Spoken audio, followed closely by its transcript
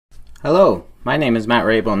Hello, my name is Matt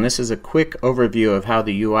Rabel, and this is a quick overview of how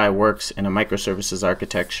the UI works in a microservices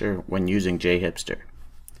architecture when using JHipster.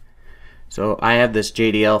 So I have this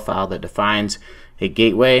JDL file that defines a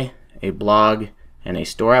gateway, a blog, and a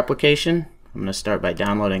store application. I'm going to start by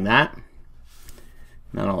downloading that.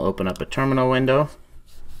 Then I'll open up a terminal window,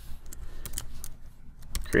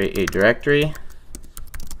 create a directory,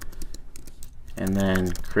 and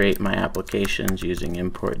then create my applications using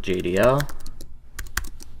import JDL.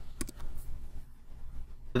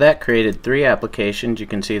 That created three applications. You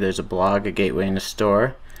can see there's a blog, a gateway, and a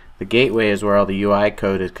store. The gateway is where all the UI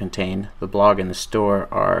code is contained. The blog and the store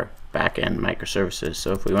are back-end microservices.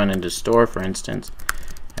 So if we went into store, for instance,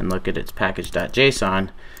 and look at its package.json,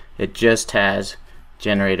 it just has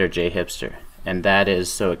generator JHipster, and that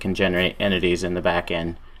is so it can generate entities in the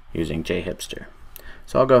back-end using JHipster.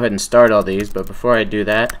 So I'll go ahead and start all these, but before I do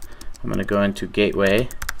that, I'm going to go into gateway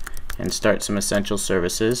and start some essential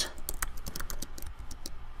services.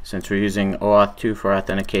 Since we're using OAuth 2 for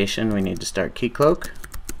authentication, we need to start Keycloak.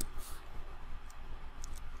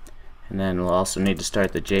 And then we'll also need to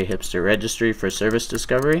start the JHipster registry for service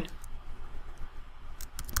discovery.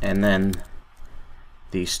 And then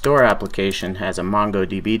the store application has a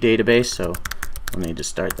MongoDB database, so we'll need to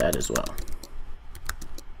start that as well.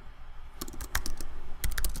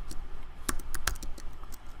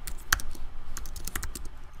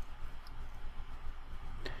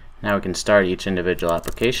 Now we can start each individual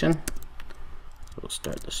application. So we'll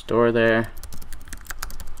start the store there.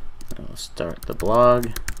 Then we'll start the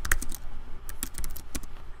blog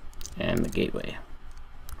and the gateway.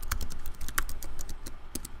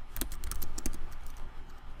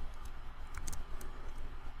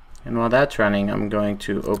 And while that's running, I'm going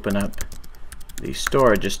to open up the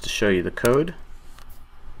store just to show you the code.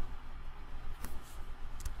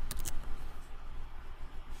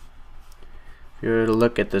 If you were to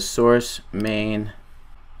look at the source main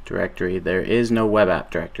directory, there is no web app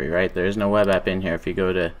directory, right? There is no web app in here. If you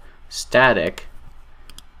go to static,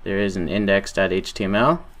 there is an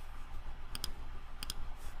index.html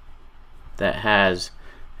that has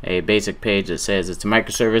a basic page that says it's a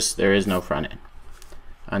microservice. There is no front end.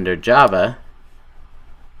 Under Java,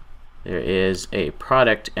 there is a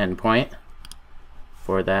product endpoint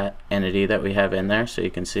for that entity that we have in there. So you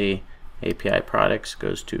can see API products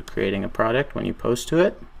goes to creating a product when you post to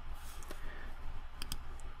it.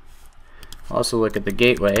 Also look at the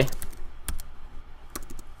gateway.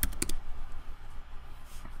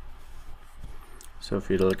 So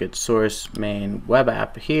if you look at source main web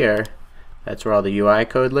app here, that's where all the UI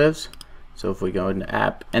code lives. So if we go into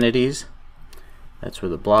app entities, that's where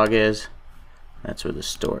the blog is, that's where the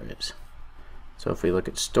store is. So if we look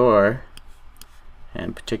at store,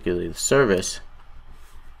 and particularly the service,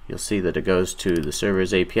 you'll see that it goes to the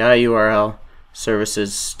server's API URL,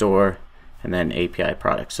 services, store, and then API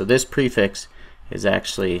products. So this prefix is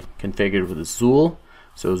actually configured with Zool,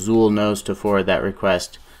 so Zool knows to forward that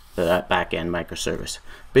request to that back-end microservice.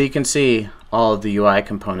 But you can see all of the UI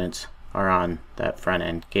components are on that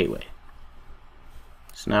front-end gateway.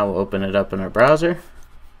 So now we'll open it up in our browser.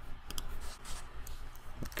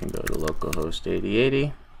 We can go to localhost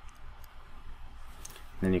 8080.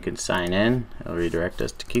 Then you can sign in. It'll redirect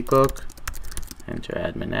us to Keycloak. Enter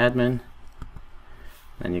admin.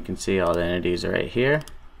 Then you can see all the entities are right here.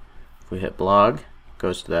 If we hit blog, it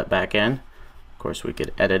goes to that back end. Of course, we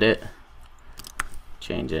could edit it,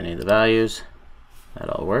 change any of the values.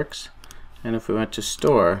 That all works. And if we went to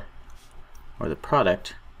store or the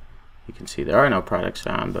product, you can see there are no products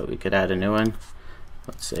found, but we could add a new one.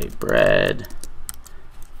 Let's say bread,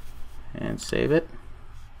 and save it.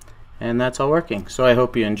 And that's all working. So I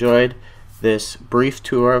hope you enjoyed this brief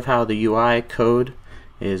tour of how the UI code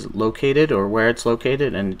is located, or where it's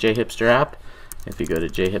located in the JHipster app. If you go to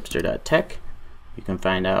jhipster.tech, you can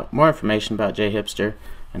find out more information about JHipster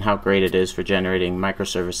and how great it is for generating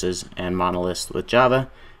microservices and monoliths with Java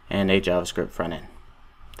and a JavaScript front end.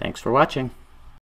 Thanks for watching.